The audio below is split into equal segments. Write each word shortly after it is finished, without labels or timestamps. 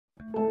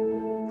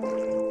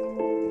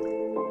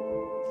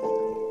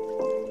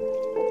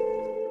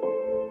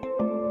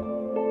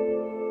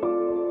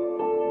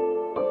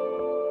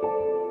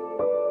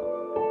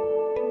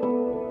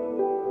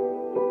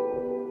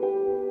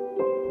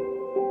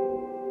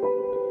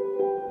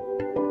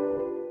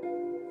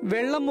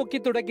വെള്ളം മുക്കി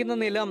തുടയ്ക്കുന്ന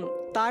നിലം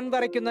താൻ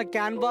വരയ്ക്കുന്ന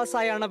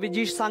ക്യാൻവാസായാണ്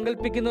വിജീഷ്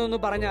സങ്കല്പിക്കുന്നതെന്ന്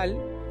പറഞ്ഞാൽ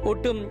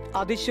ഒട്ടും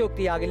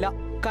അതിശയോക്തിയാകില്ല.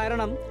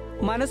 കാരണം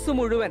മനസ്സ്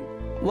മുഴുവൻ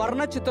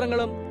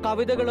വർണ്ണചിത്രങ്ങളും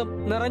കവിതകളും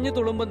നിറഞ്ഞു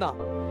തുളുമ്പുന്ന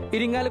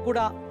ഇരിങ്ങാലക്കുട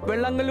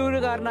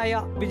വെള്ളങ്ങല്ലൂരുകാരനായ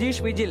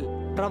വിജീഷ് വിജിൽ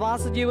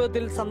പ്രവാസ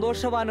ജീവിതത്തിൽ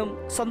സന്തോഷവാനും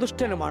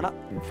സന്തുഷ്ടനുമാണ്.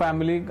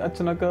 ഫാമിലി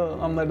അച്ഛനൊക്കെ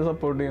നന്നായിട്ട്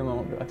സപ്പോർട്ട് ചെയ്യുന്നു.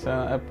 നമുക്ക് അച്ഛൻ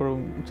എപ്പോഴും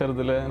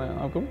ചെറുതിലെ അങ്ങനെ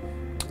നമുക്കും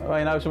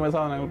അതിനാവശ്യമായ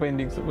സാധനങ്ങൾ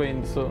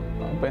പെയിന്റ്സോ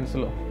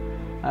പെൻസിലോ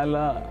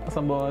എല്ലാ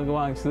സംഭവങ്ങളൊക്കെ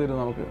വാങ്ങിച്ചു തരും.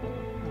 നമുക്ക്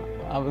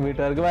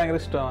വീട്ടുകാർക്ക് ഭയങ്കര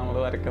ഇഷ്ടമാണ് നമ്മൾ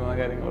വരയ്ക്കുന്ന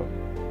കാര്യങ്ങൾ.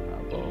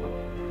 അപ്പോൾ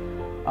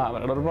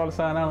അവരുടെ ഒരു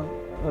പ്രോത്സാഹനമാണ്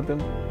സത്യം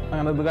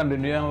അങ്ങനെ ഇത്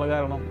കണ്ടിന്യൂ ചെയ്യാനുള്ള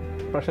കാരണം.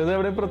 പക്ഷേ ഇത്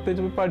എവിടെ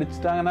പ്രത്യേകിച്ച്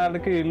പഠിച്ചിട്ട് അങ്ങനെ ആരുടെ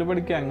കീഴിൽ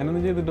പഠിക്കുക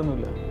അങ്ങനെയൊന്നും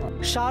ചെയ്തിട്ടൊന്നുമില്ല.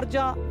 ഷാർജ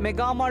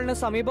മെഗാമാളിന്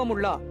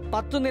സമീപമുള്ള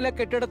 10 നില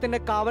കെട്ടിടത്തിന്റെ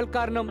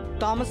കാവൽക്കാരനും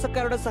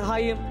താമസക്കാരുടെ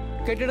സഹായിയും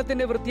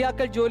കെട്ടിടത്തിന്റെ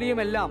വൃത്തിയാക്കൽ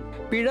ജോലിയുമെല്ലാം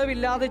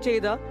പിഴവില്ലാതെ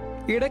ചെയ്ത്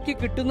ഇടയ്ക്ക്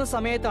കിട്ടുന്ന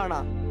സമയത്താണ്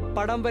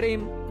പടം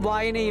വരയും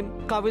വായനയും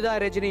കവിതാ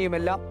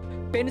രചനയുമെല്ലാം.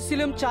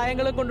 പെൻസിലും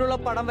ചായങ്ങളും കൊണ്ടുള്ള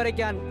പടം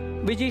വരയ്ക്കാൻ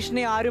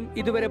വിജീഷിനെ ആരും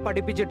ഇതുവരെ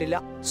പഠിപ്പിച്ചിട്ടില്ല,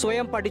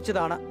 സ്വയം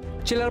പഠിച്ചതാണ്.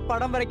 ചിലർ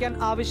പടം വരയ്ക്കാൻ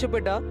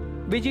ആവശ്യപ്പെട്ട്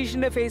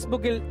വിജീഷിന്റെ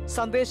ഫേസ്ബുക്കിൽ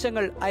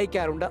സന്ദേശങ്ങൾ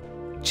അയക്കാറുണ്ട്.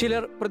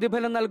 ചിലർ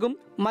പ്രതിഫലം നൽകും,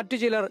 മറ്റു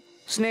ചിലർ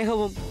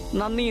സ്നേഹവും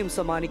നന്ദിയും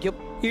സമ്മാനിക്കും.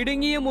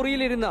 ഇടുങ്ങിയ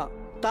മുറിയിലിരുന്ന്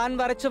താൻ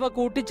വരച്ചവ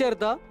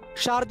കൂട്ടിച്ചേർത്ത്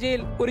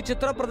ഷാർജയിൽ ഒരു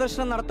ചിത്ര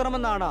പ്രദർശനം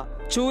നടത്തണമെന്നാണ്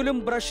ചൂലും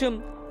ബ്രഷും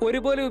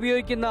ഒരുപോലെ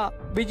ഉപയോഗിക്കുന്ന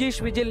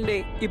വിജീഷ് വിജിലിന്റെ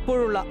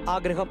ഇപ്പോഴുള്ള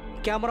ആഗ്രഹം.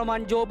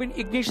 ക്യാമറമാൻ ജോബിൻ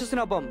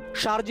ഇഗ്നീഷ്യസിനൊപ്പം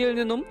ഷാർജയിൽ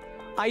നിന്നും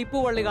ഐപ്പു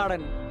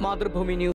വള്ളികാടൻ, മാതൃഭൂമി ന്യൂസ്.